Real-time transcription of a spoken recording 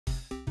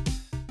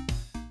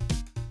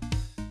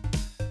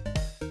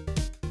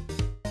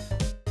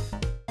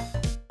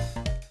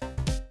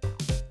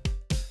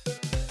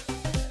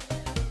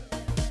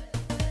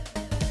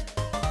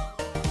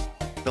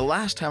The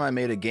last time I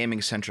made a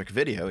gaming-centric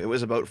video, it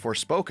was about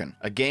Forspoken,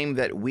 a game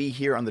that we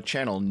here on the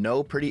channel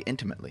know pretty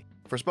intimately.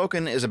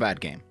 Forspoken is a bad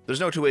game. There's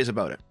no two ways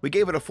about it. We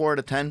gave it a 4 out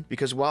of 10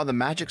 because while the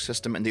magic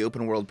system and the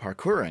open world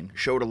parkouring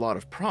showed a lot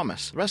of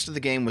promise, the rest of the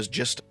game was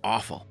just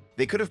awful.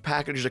 They could have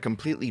packaged a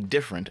completely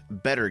different,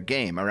 better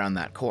game around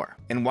that core.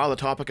 And while the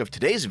topic of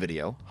today's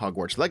video,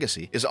 Hogwarts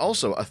Legacy, is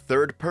also a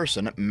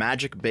third-person,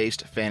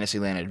 magic-based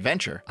Fantasyland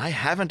adventure, I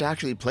haven't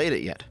actually played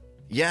it yet.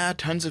 Yeah,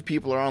 tons of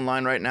people are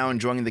online right now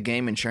enjoying the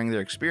game and sharing their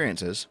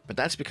experiences, but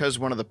that's because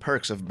one of the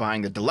perks of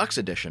buying the deluxe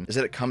edition is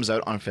that it comes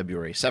out on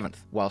February 7th,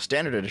 while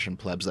standard edition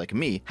plebs like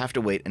me have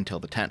to wait until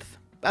the 10th.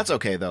 That's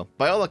okay though.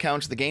 By all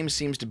accounts, the game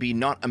seems to be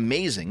not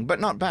amazing, but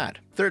not bad.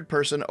 Third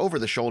person, over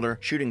the shoulder,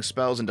 shooting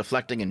spells and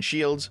deflecting and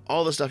shields,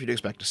 all the stuff you'd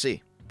expect to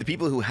see. The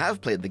people who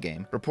have played the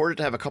game reported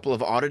to have a couple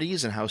of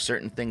oddities in how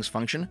certain things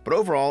function, but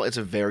overall it's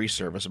a very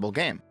serviceable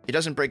game. It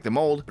doesn't break the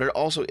mold, but it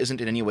also isn't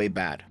in any way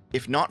bad.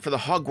 If not for the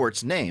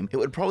Hogwarts name, it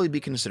would probably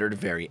be considered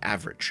very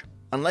average.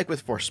 Unlike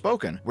with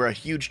Forspoken, where a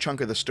huge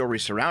chunk of the story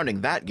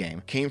surrounding that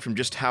game came from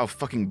just how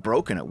fucking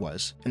broken it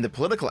was, and the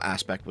political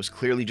aspect was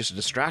clearly just a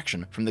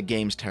distraction from the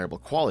game's terrible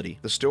quality,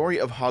 the story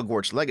of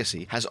Hogwarts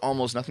Legacy has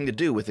almost nothing to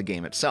do with the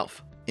game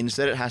itself.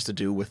 Instead, it has to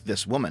do with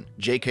this woman,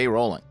 J.K.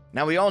 Rowling.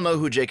 Now, we all know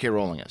who J.K.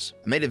 Rowling is.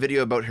 I made a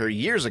video about her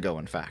years ago,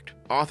 in fact.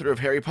 Author of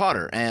Harry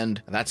Potter,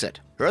 and that's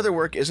it. Her other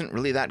work isn't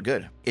really that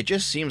good. It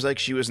just seems like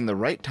she was in the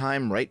right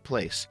time, right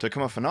place to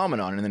become a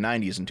phenomenon in the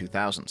 90s and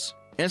 2000s.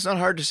 And it's not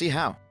hard to see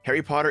how.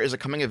 Harry Potter is a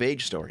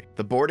coming-of-age story.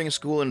 The boarding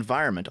school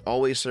environment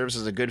always serves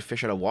as a good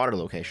fish-out-of-water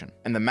location,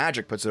 and the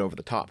magic puts it over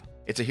the top.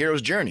 It's a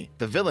hero's journey.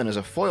 The villain is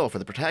a foil for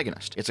the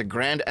protagonist. It's a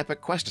grand epic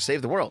quest to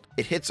save the world.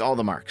 It hits all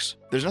the marks.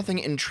 There's nothing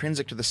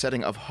intrinsic to the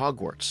setting of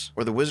Hogwarts,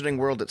 or the wizarding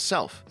world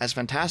itself, as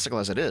fantastical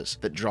as it is,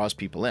 that draws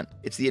people in.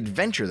 It's the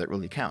adventure that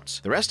really counts.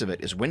 The rest of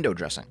it is window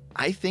dressing.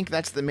 I think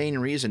that's the main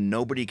reason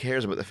nobody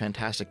cares about the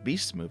Fantastic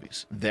Beasts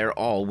movies. They're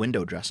all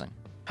window dressing.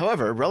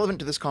 However, relevant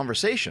to this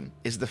conversation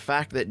is the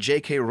fact that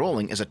J.K.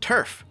 Rowling is a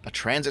TERF, a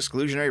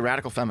trans-exclusionary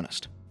radical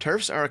feminist.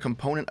 TERFs are a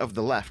component of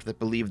the left that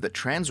believe that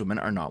trans women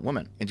are not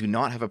women, and do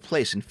not have a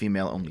place in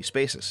female-only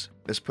spaces.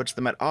 This puts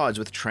them at odds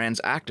with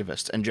trans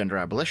activists and gender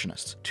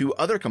abolitionists, two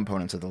other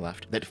components of the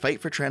left that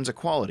fight for trans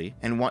equality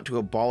and want to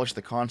abolish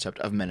the concept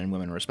of men and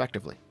women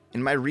respectively.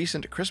 In my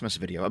recent Christmas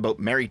video about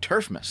Merry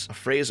Turfmas, a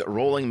phrase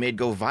Rowling made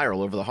go viral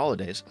over the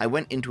holidays, I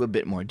went into a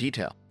bit more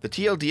detail. The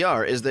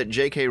TLDR is that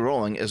J.K.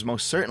 Rowling is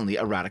most certainly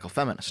a radical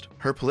feminist.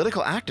 Her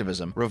political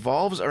activism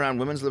revolves around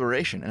women's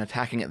liberation and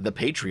attacking the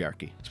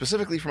patriarchy,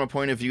 specifically from a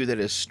point of view that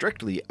is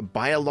strictly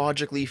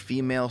biologically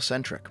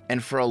female-centric,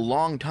 and for a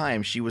long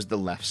time she was the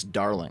left's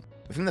darling.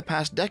 Within the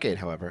past decade,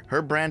 however,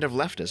 her brand of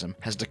leftism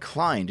has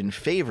declined in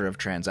favor of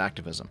trans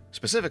activism,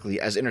 specifically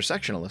as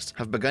intersectionalists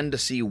have begun to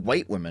see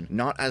white women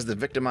not as the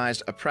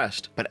victimized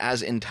oppressed, but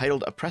as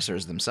entitled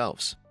oppressors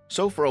themselves.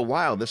 So for a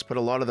while, this put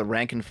a lot of the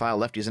rank-and-file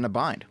lefties in a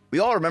bind. We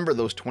all remember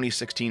those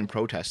 2016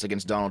 protests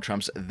against Donald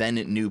Trump's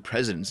then-new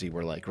presidency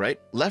were like, right?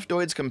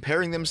 Leftoids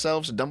comparing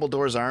themselves to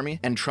Dumbledore's army,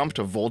 and Trump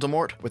to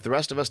Voldemort, with the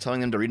rest of us telling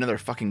them to read another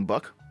fucking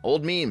book?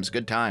 Old memes,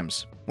 good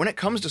times. When it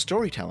comes to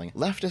storytelling,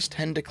 leftists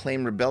tend to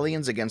claim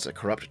rebellions against a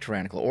corrupt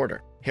tyrannical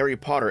order. Harry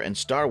Potter and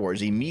Star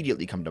Wars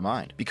immediately come to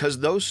mind, because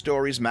those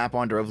stories map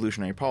onto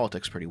revolutionary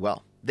politics pretty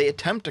well. They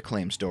attempt to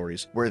claim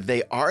stories where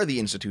they are the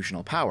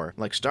institutional power,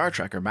 like Star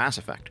Trek or Mass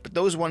Effect, but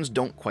those ones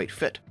don't quite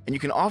fit, and you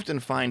can often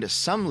find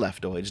some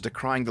leftoids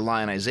decrying the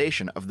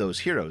lionization of those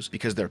heroes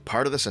because they're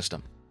part of the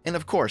system. And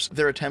of course,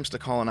 their attempts to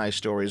colonize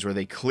stories where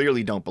they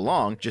clearly don't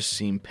belong just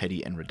seem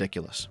petty and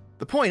ridiculous.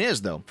 The point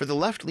is, though, for the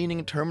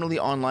left-leaning terminally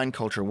online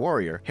culture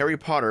warrior, Harry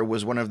Potter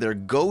was one of their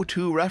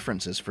go-to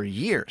references for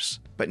years.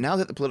 But now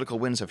that the political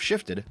winds have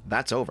shifted,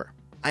 that's over.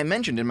 I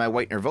mentioned in my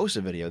White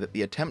Nervosa video that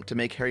the attempt to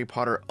make Harry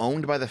Potter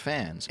owned by the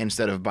fans,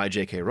 instead of by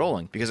J.K.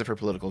 Rowling, because of her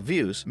political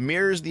views,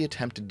 mirrors the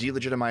attempt to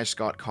delegitimize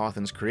Scott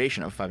Cawthon's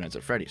creation of Five Nights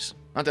at Freddy's.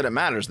 Not that it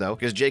matters, though,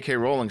 because J.K.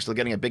 Rowling's still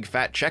getting a big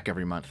fat check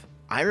every month.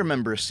 I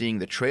remember seeing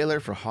the trailer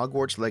for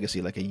Hogwarts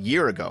Legacy like a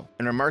year ago,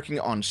 and remarking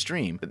on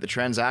stream that the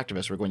trans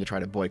activists were going to try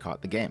to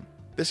boycott the game.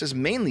 This is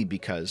mainly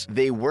because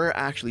they were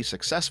actually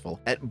successful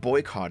at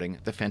boycotting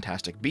the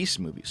Fantastic Beasts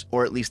movies,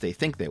 or at least they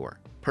think they were.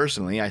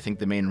 Personally, I think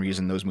the main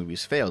reason those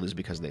movies failed is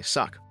because they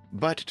suck.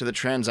 But to the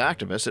trans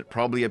activists, it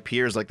probably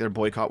appears like their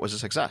boycott was a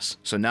success,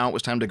 so now it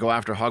was time to go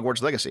after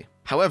Hogwarts Legacy.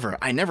 However,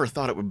 I never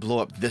thought it would blow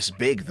up this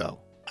big, though.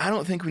 I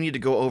don't think we need to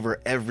go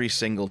over every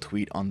single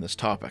tweet on this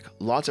topic.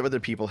 Lots of other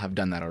people have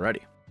done that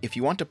already. If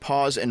you want to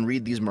pause and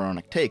read these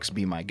moronic takes,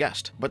 be my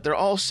guest, but they're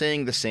all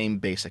saying the same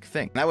basic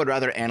thing, and I would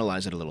rather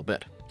analyze it a little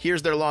bit.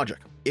 Here's their logic.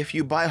 If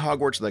you buy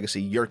Hogwarts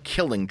Legacy, you're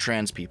killing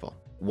trans people.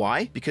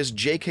 Why? Because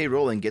J.K.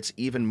 Rowling gets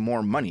even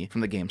more money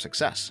from the game's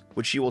success,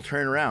 which she will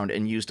turn around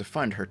and use to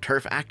fund her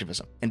TERF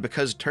activism. And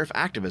because TERF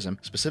activism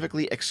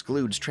specifically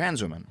excludes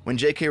trans women, when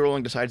J.K.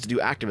 Rowling decides to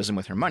do activism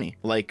with her money,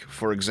 like,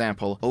 for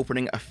example,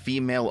 opening a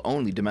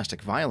female-only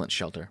domestic violence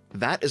shelter,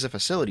 that is a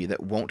facility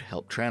that won't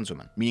help trans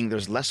women, meaning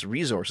there's less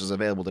resources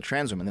available to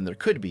trans women than there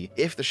could be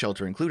if the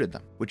shelter included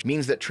them, which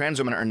means that trans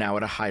women are now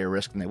at a higher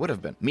risk than they would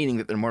have been, meaning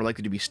that they're more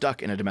likely to be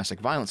stuck in a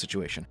domestic violence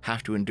situation,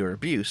 have to endure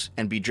abuse,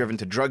 and be driven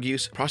to drug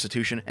use,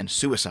 prostitution, and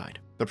suicide.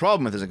 The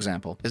problem with this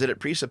example is that it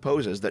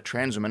presupposes that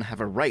trans women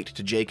have a right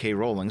to J.K.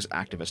 Rowling's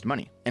activist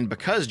money. And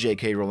because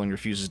J.K. Rowling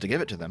refuses to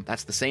give it to them,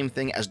 that's the same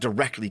thing as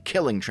directly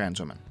killing trans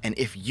women. And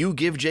if you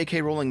give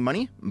J.K. Rowling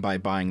money by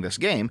buying this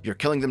game, you're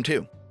killing them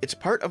too. It's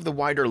part of the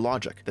wider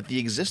logic that the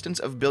existence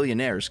of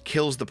billionaires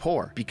kills the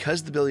poor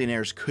because the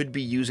billionaires could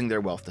be using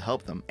their wealth to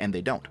help them, and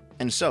they don't.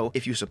 And so,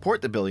 if you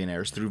support the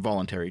billionaires through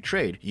voluntary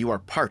trade, you are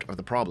part of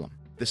the problem.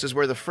 This is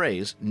where the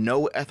phrase,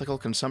 no ethical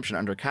consumption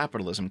under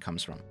capitalism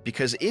comes from,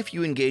 because if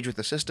you engage with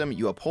the system,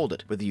 you uphold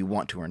it, whether you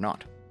want to or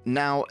not.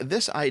 Now,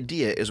 this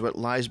idea is what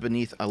lies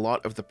beneath a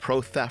lot of the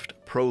pro-theft,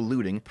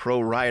 pro-looting,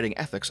 pro-rioting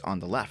ethics on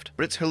the left.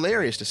 But it's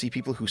hilarious to see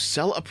people who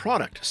sell a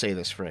product say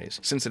this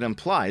phrase, since it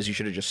implies you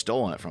should have just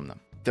stolen it from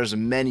them. There's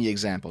many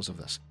examples of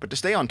this. But to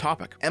stay on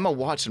topic, Emma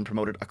Watson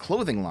promoted a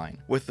clothing line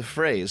with the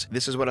phrase,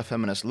 "This is what a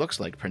feminist looks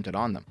like," printed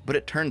on them. But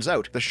it turns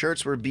out the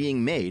shirts were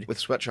being made with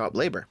sweatshop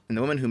labor, and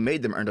the woman who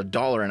made them earned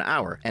 $1 an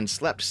hour and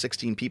slept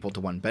 16 people to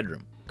one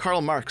bedroom.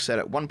 Karl Marx said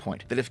at one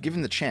point that if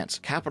given the chance,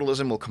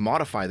 capitalism will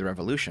commodify the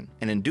revolution,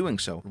 and in doing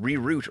so,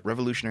 reroute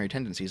revolutionary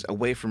tendencies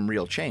away from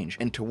real change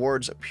and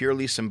towards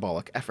purely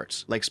symbolic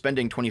efforts, like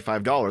spending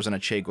 $25 on a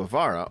Che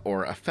Guevara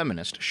or a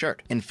feminist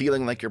shirt, and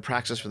feeling like your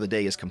praxis for the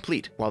day is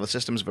complete, while the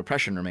systems of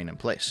oppression remain in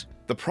place.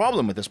 The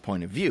problem with this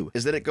point of view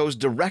is that it goes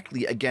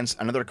directly against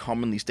another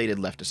commonly stated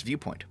leftist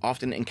viewpoint,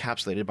 often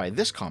encapsulated by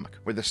this comic,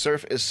 where the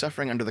serf is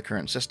suffering under the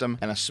current system,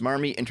 and a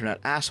smarmy internet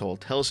asshole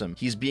tells him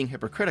he's being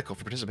hypocritical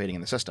for participating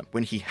in the system,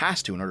 when he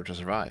has to in order to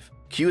survive.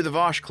 Cue the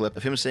Vosh clip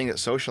of him saying that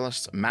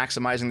socialists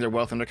maximizing their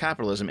wealth under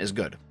capitalism is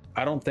good.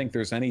 I don't think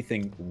there's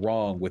anything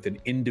wrong with an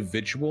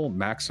individual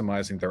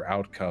maximizing their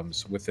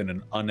outcomes within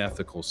an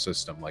unethical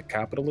system like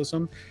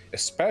capitalism,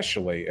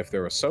 especially if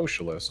they're a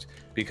socialist,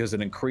 because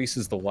it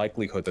increases the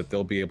likelihood that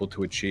they'll be able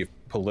to achieve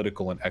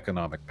political and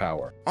economic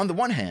power. On the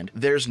one hand,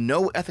 there's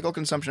no ethical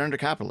consumption under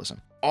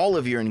capitalism. All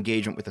of your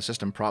engagement with the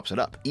system props it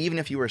up, even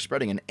if you are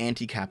spreading an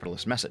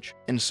anti-capitalist message.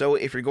 And so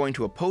if you're going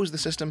to oppose the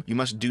system, you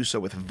must do so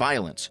with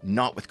violence,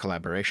 not with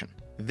collaboration.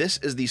 This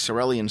is the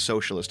Sorelian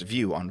socialist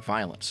view on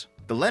violence.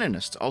 The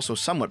Leninists also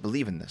somewhat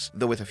believe in this,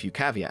 though with a few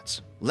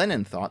caveats.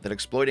 Lenin thought that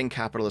exploiting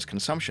capitalist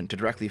consumption to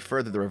directly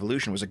further the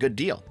revolution was a good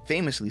deal,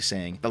 famously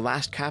saying, "The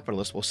last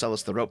capitalist will sell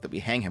us the rope that we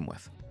hang him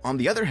with." On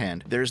the other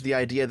hand, there's the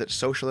idea that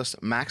socialists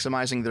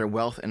maximizing their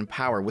wealth and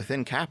power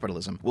within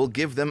capitalism will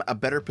give them a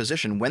better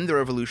position when the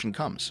revolution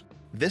comes.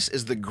 This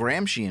is the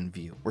Gramscian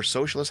view, where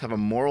socialists have a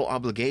moral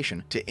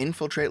obligation to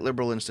infiltrate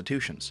liberal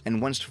institutions,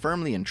 and once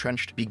firmly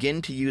entrenched,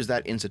 begin to use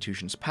that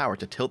institution's power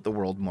to tilt the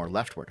world more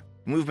leftward.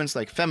 Movements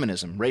like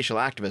feminism, racial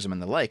activism,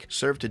 and the like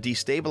serve to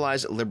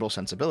destabilize liberal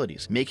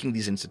sensibilities, making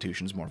these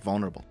institutions more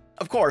vulnerable.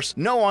 Of course,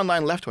 no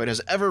online leftoid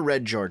has ever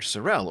read George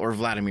Sorel or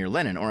Vladimir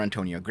Lenin or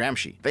Antonio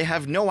Gramsci. They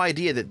have no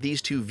idea that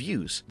these two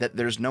views, that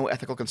there's no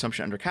ethical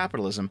consumption under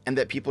capitalism and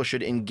that people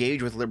should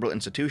engage with liberal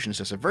institutions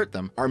to subvert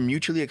them, are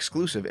mutually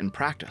exclusive in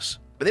practice.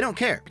 But they don't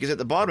care, because at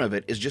the bottom of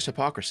it is just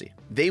hypocrisy.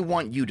 They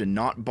want you to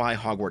not buy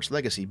Hogwarts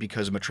Legacy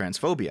because of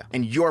transphobia,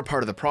 and you're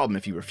part of the problem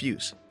if you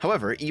refuse.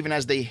 However, even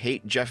as they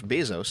hate Jeff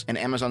Bezos and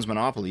Amazon's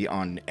monopoly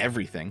on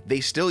everything,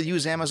 they still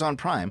use Amazon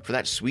Prime for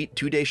that sweet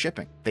 2-day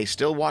shipping. They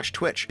still watch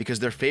Twitch because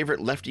their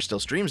favorite lefty still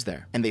streams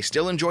there, and they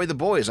still enjoy The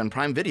Boys on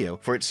Prime Video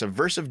for its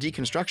subversive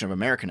deconstruction of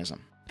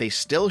Americanism. They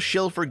still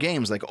shill for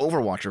games like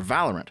Overwatch or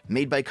Valorant,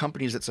 made by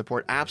companies that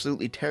support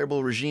absolutely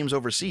terrible regimes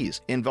overseas,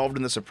 involved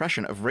in the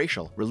suppression of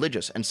racial,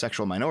 religious, and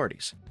sexual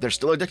minorities. They're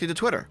still addicted to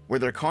Twitter, where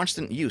their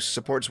constant use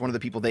supports one of the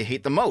people they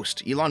hate the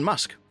most, Elon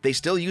Musk. They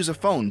still use a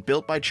phone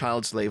built by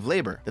child slave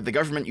labor that the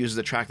government uses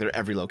to track their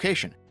every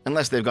location,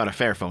 unless they've got a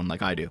fair phone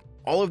like I do.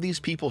 All of these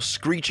people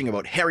screeching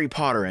about Harry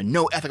Potter and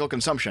no ethical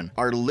consumption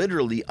are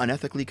literally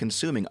unethically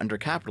consuming under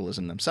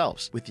capitalism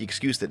themselves, with the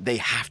excuse that they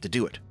have to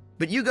do it.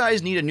 But you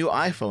guys need a new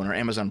iPhone or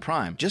Amazon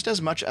Prime just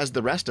as much as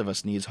the rest of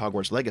us needs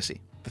Hogwarts Legacy.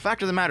 The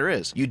fact of the matter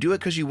is, you do it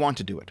because you want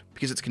to do it,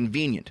 because it's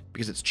convenient,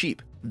 because it's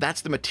cheap.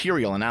 That's the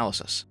material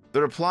analysis. The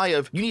reply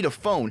of, "You need a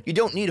phone, you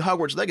don't need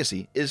Hogwarts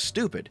Legacy," is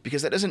stupid,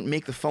 because that doesn't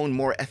make the phone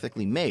more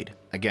ethically made.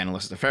 Again,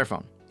 unless it's a fair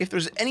phone. If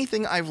there's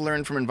anything I've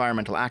learned from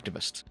environmental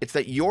activists, it's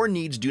that your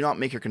needs do not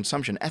make your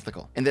consumption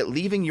ethical, and that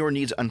leaving your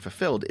needs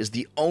unfulfilled is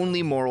the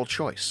only moral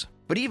choice.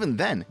 But even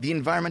then, the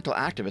environmental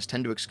activists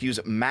tend to excuse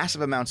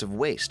massive amounts of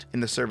waste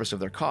in the service of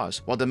their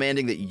cause, while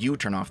demanding that you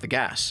turn off the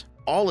gas.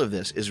 All of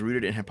this is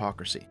rooted in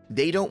hypocrisy.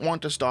 They don't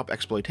want to stop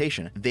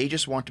exploitation, they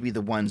just want to be the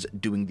ones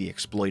doing the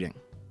exploiting.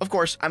 Of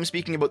course, I'm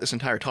speaking about this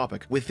entire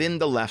topic within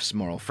the left's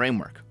moral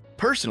framework.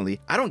 Personally,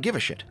 I don't give a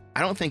shit.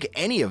 I don't think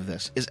any of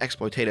this is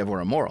exploitative or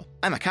immoral.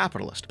 I'm a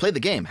capitalist. Play the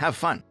game, have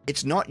fun.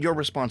 It's not your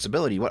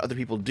responsibility what other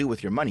people do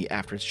with your money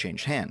after it's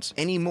changed hands,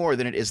 any more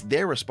than it is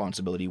their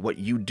responsibility what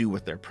you do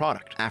with their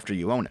product after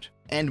you own it.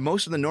 And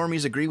most of the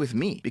normies agree with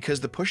me,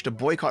 because the push to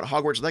boycott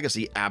Hogwarts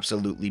Legacy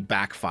absolutely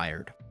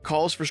backfired.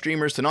 Calls for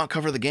streamers to not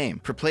cover the game,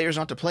 for players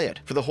not to play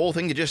it, for the whole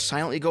thing to just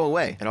silently go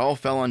away, it all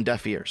fell on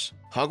deaf ears.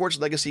 Hogwarts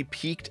Legacy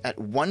peaked at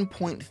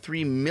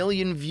 1.3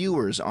 million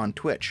viewers on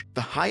Twitch,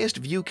 the highest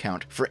view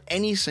count for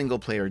any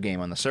single-player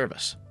game on the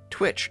service.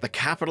 Twitch, the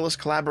capitalist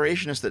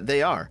collaborationist that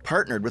they are,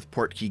 partnered with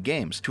Portkey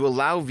Games to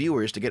allow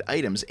viewers to get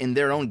items in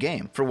their own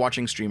game for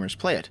watching streamers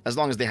play it, as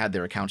long as they had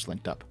their accounts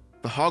linked up.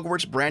 The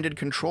Hogwarts branded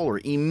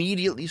controller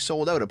immediately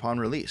sold out upon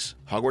release.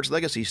 Hogwarts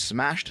Legacy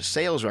smashed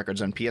sales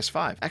records on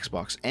PS5,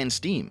 Xbox, and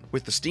Steam,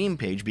 with the Steam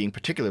page being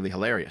particularly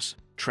hilarious.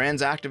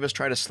 Trans activists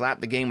try to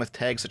slap the game with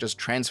tags such as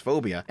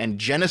transphobia and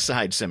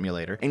genocide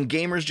simulator, and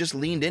gamers just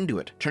leaned into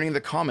it, turning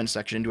the comments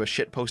section into a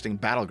shitposting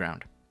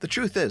battleground. The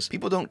truth is,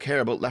 people don't care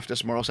about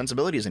leftist moral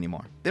sensibilities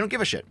anymore. They don't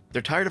give a shit.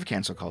 They're tired of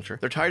cancel culture.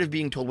 They're tired of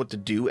being told what to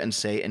do and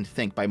say and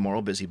think by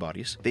moral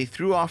busybodies. They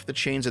threw off the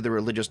chains of the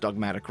religious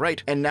dogmatic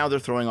right, and now they're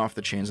throwing off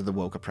the chains of the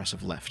woke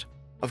oppressive left.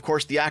 Of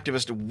course, the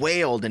activists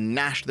wailed and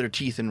gnashed their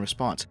teeth in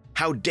response.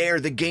 How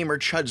dare the gamer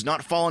chuds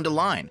not fall into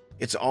line?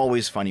 It's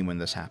always funny when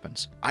this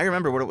happens. I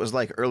remember what it was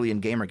like early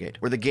in Gamergate,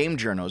 where the game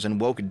journos and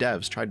woke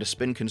devs tried to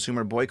spin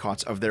consumer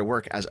boycotts of their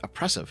work as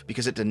oppressive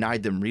because it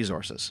denied them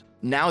resources.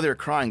 Now they're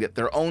crying that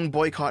their own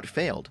boycott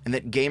failed, and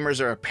that gamers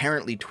are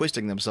apparently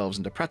twisting themselves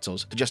into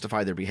pretzels to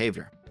justify their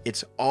behavior.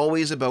 It's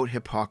always about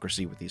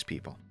hypocrisy with these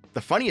people. The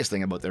funniest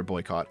thing about their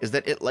boycott is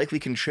that it likely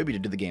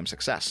contributed to the game's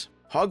success.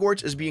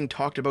 Hogwarts is being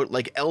talked about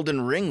like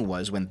Elden Ring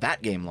was when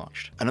that game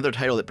launched, another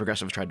title that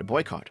progressives tried to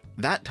boycott,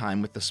 that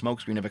time with the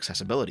smokescreen of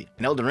accessibility,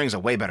 and Elden Ring's a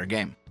way better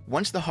game.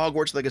 Once the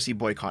Hogwarts Legacy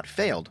boycott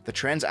failed, the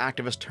trans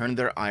activists turned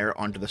their ire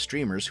onto the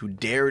streamers who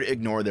dared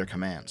ignore their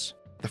commands.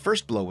 The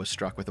first blow was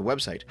struck with the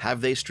website,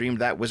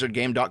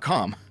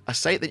 HaveTheyStreamedThatWizardGame.com, a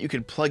site that you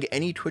could plug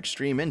any Twitch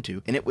stream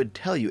into and it would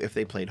tell you if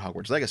they played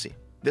Hogwarts Legacy.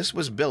 This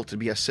was built to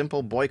be a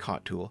simple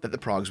boycott tool that the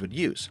progs would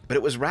use, but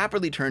it was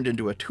rapidly turned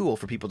into a tool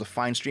for people to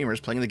find streamers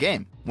playing the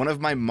game. One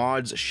of my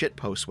mod's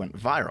shitposts went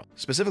viral,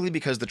 specifically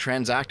because the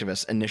trans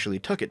activists initially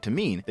took it to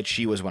mean that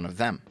she was one of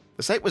them.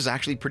 The site was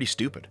actually pretty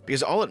stupid,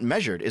 because all it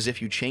measured is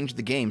if you changed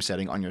the game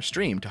setting on your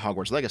stream to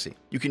Hogwarts Legacy.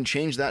 You can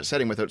change that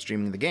setting without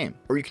streaming the game,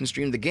 or you can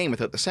stream the game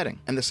without the setting,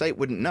 and the site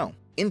wouldn't know.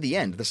 In the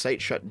end, the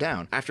site shut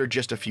down after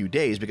just a few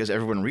days because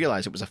everyone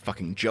realized it was a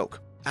fucking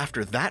joke.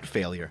 After that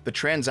failure, the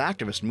trans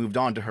activists moved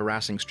on to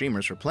harassing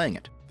streamers for playing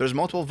it. There's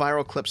multiple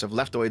viral clips of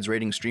leftoids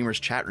raiding streamers'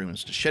 chat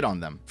rooms to shit on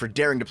them for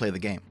daring to play the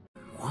game.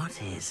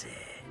 What is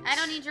it? I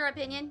don't need your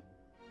opinion.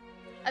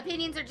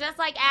 Opinions are just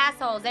like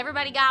assholes.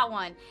 Everybody got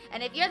one.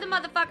 And if you're the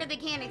motherfucker that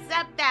can't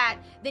accept that,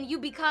 then you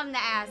become the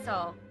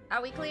asshole.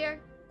 Are we clear?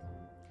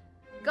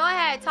 Go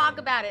ahead, talk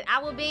about it. I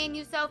will ban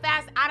you so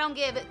fast, I don't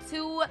give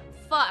 2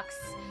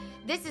 fucks.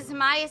 This is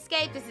my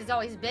escape. This has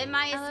always been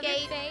my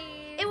escape.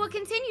 It will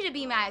continue to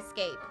be my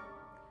escape.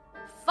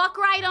 Fuck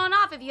right on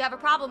off if you have a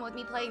problem with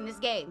me playing this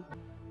game.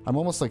 I'm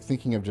almost like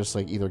thinking of just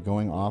like either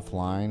going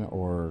offline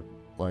or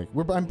like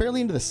I'm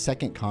barely into the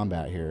second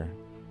combat here,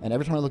 and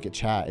every time I look at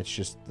chat, it's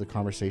just the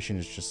conversation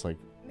is just like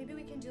maybe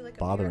we can do like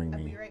bothering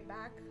me. Be right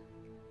back,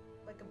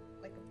 like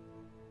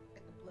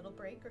a little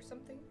break or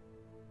something.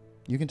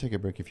 You can take a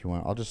break if you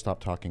want. I'll just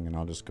stop talking and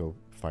I'll just go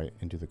fight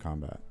and do the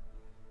combat.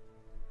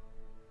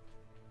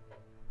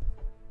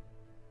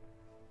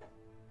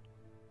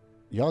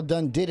 Y'all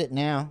done did it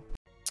now.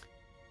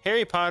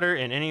 Harry Potter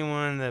and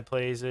anyone that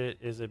plays it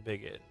is a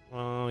bigot.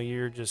 Well,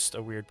 you're just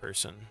a weird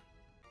person.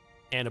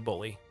 And a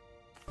bully.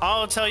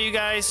 I'll tell you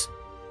guys,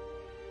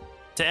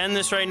 to end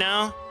this right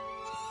now,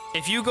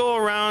 if you go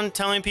around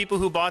telling people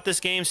who bought this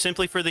game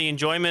simply for the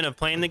enjoyment of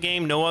playing the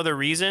game, no other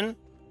reason,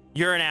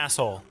 you're an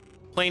asshole.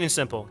 Plain and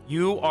simple.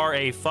 You are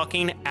a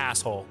fucking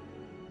asshole.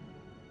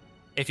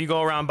 If you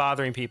go around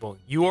bothering people,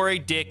 you are a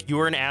dick, you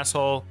are an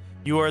asshole.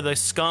 You are the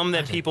scum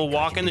that people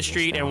walk in the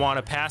street and want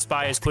to pass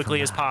by as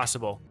quickly as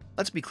possible.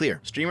 Let's be clear,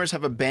 streamers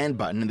have a ban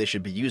button and they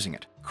should be using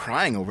it.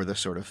 Crying over this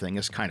sort of thing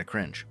is kinda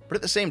cringe. But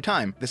at the same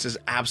time, this is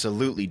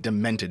absolutely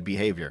demented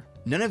behavior.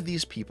 None of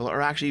these people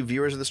are actually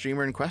viewers of the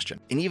streamer in question.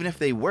 And even if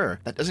they were,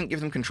 that doesn't give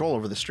them control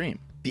over the stream.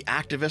 The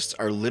activists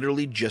are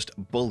literally just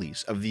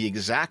bullies of the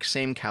exact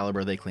same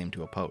caliber they claim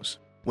to oppose.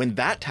 When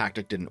that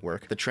tactic didn't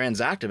work, the trans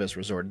activists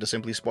resorted to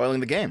simply spoiling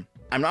the game.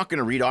 I'm not going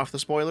to read off the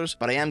spoilers,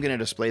 but I am going to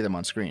display them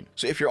on screen.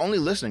 So if you're only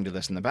listening to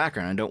this in the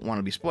background and don't want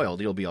to be spoiled,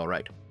 you'll be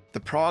alright.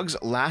 The prog's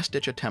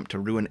last-ditch attempt to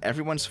ruin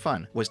everyone's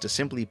fun was to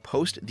simply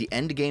post the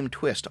endgame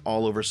twist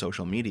all over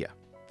social media.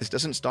 This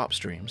doesn't stop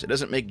streams, it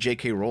doesn't make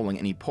J.K. Rowling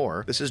any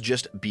poorer, this is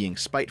just being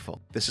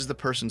spiteful. This is the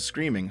person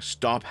screaming,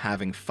 "Stop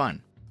having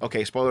fun."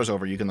 Okay, spoilers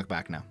over, you can look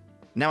back now.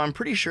 Now, I'm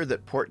pretty sure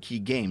that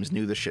Portkey Games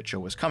knew the shit show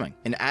was coming,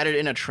 and added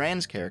in a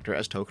trans character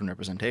as token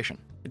representation.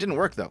 It didn't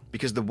work though,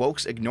 because the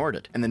wokes ignored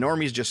it, and the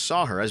normies just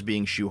saw her as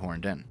being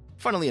shoehorned in.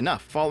 Funnily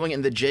enough, following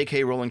in the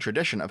J.K. Rowling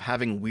tradition of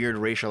having weird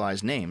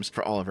racialized names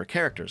for all of her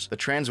characters, the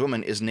trans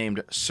woman is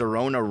named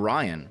Serona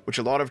Ryan, which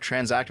a lot of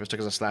trans activists took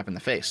as a slap in the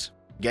face.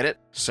 Get it?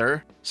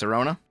 Sir?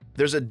 Serona?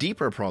 There's a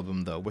deeper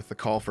problem, though, with the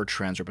call for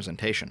trans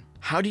representation.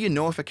 How do you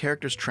know if a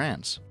character's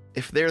trans?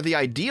 If they're the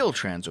ideal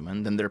trans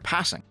woman, then they're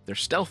passing, they're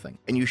stealthing,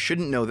 and you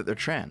shouldn't know that they're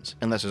trans,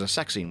 unless there's a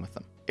sex scene with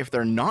them. If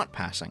they're not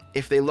passing,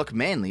 if they look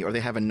manly or they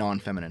have a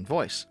non-feminine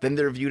voice, then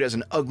they're viewed as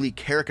an ugly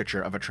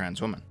caricature of a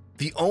trans woman.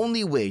 The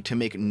only way to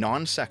make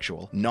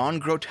non-sexual,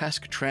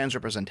 non-grotesque trans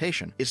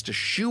representation is to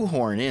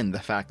shoehorn in the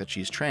fact that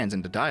she's trans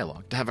into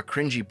dialogue, to have a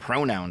cringy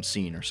pronoun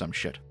scene or some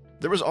shit.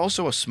 There was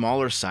also a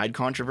smaller side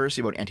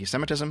controversy about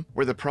anti-Semitism,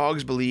 where the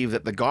Progs believe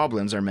that the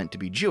goblins are meant to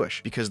be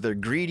Jewish because they're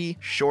greedy,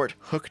 short,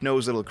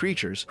 hook-nosed little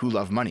creatures who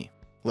love money.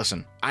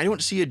 Listen, I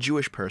don't see a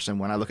Jewish person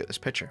when I look at this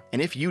picture,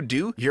 and if you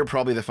do, you're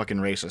probably the fucking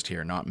racist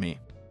here, not me.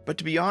 But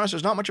to be honest,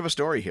 there's not much of a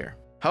story here.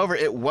 However,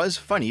 it was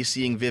funny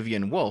seeing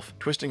Vivian Woolf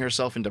twisting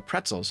herself into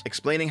pretzels,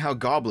 explaining how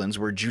goblins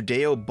were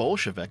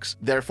Judeo-Bolsheviks,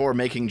 therefore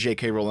making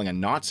J.K. Rowling a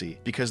Nazi,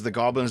 because the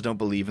goblins don't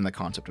believe in the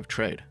concept of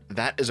trade.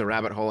 That is a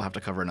rabbit hole I'll have to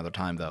cover another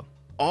time, though.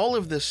 All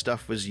of this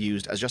stuff was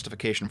used as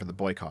justification for the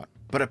boycott,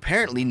 but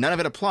apparently none of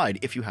it applied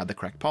if you had the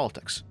correct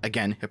politics.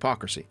 Again,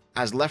 hypocrisy.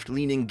 As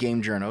left-leaning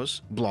game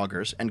journos,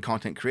 bloggers, and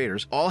content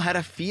creators all had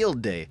a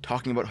field day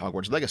talking about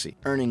Hogwarts Legacy,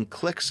 earning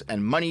clicks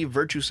and money,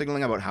 virtue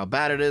signaling about how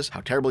bad it is, how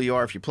terrible you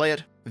are if you play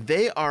it.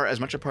 They are as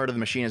much a part of the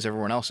machine as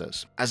everyone else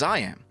is, as I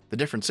am. The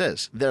difference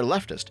is, they're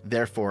leftist,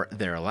 therefore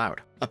they're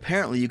allowed.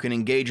 Apparently you can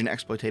engage in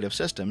exploitative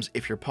systems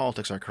if your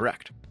politics are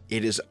correct.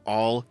 It is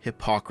all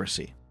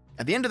hypocrisy.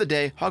 At the end of the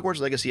day, Hogwarts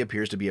Legacy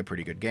appears to be a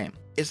pretty good game.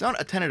 It's not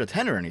a 10 out of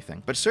 10 or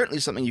anything, but certainly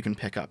something you can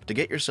pick up to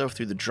get yourself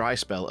through the dry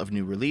spell of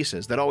new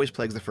releases that always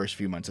plagues the first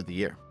few months of the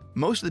year.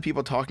 Most of the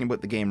people talking about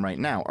the game right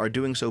now are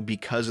doing so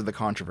because of the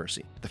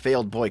controversy, the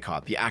failed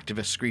boycott, the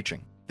activist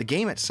screeching. The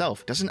game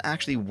itself doesn't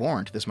actually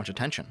warrant this much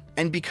attention.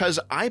 And because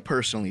I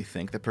personally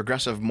think that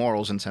progressive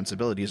morals and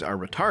sensibilities are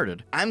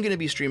retarded, I'm going to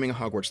be streaming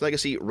Hogwarts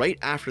Legacy right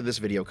after this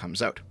video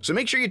comes out. So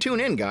make sure you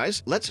tune in,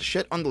 guys. Let's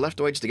shit on the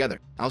leftoids together.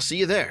 I'll see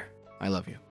you there. I love you.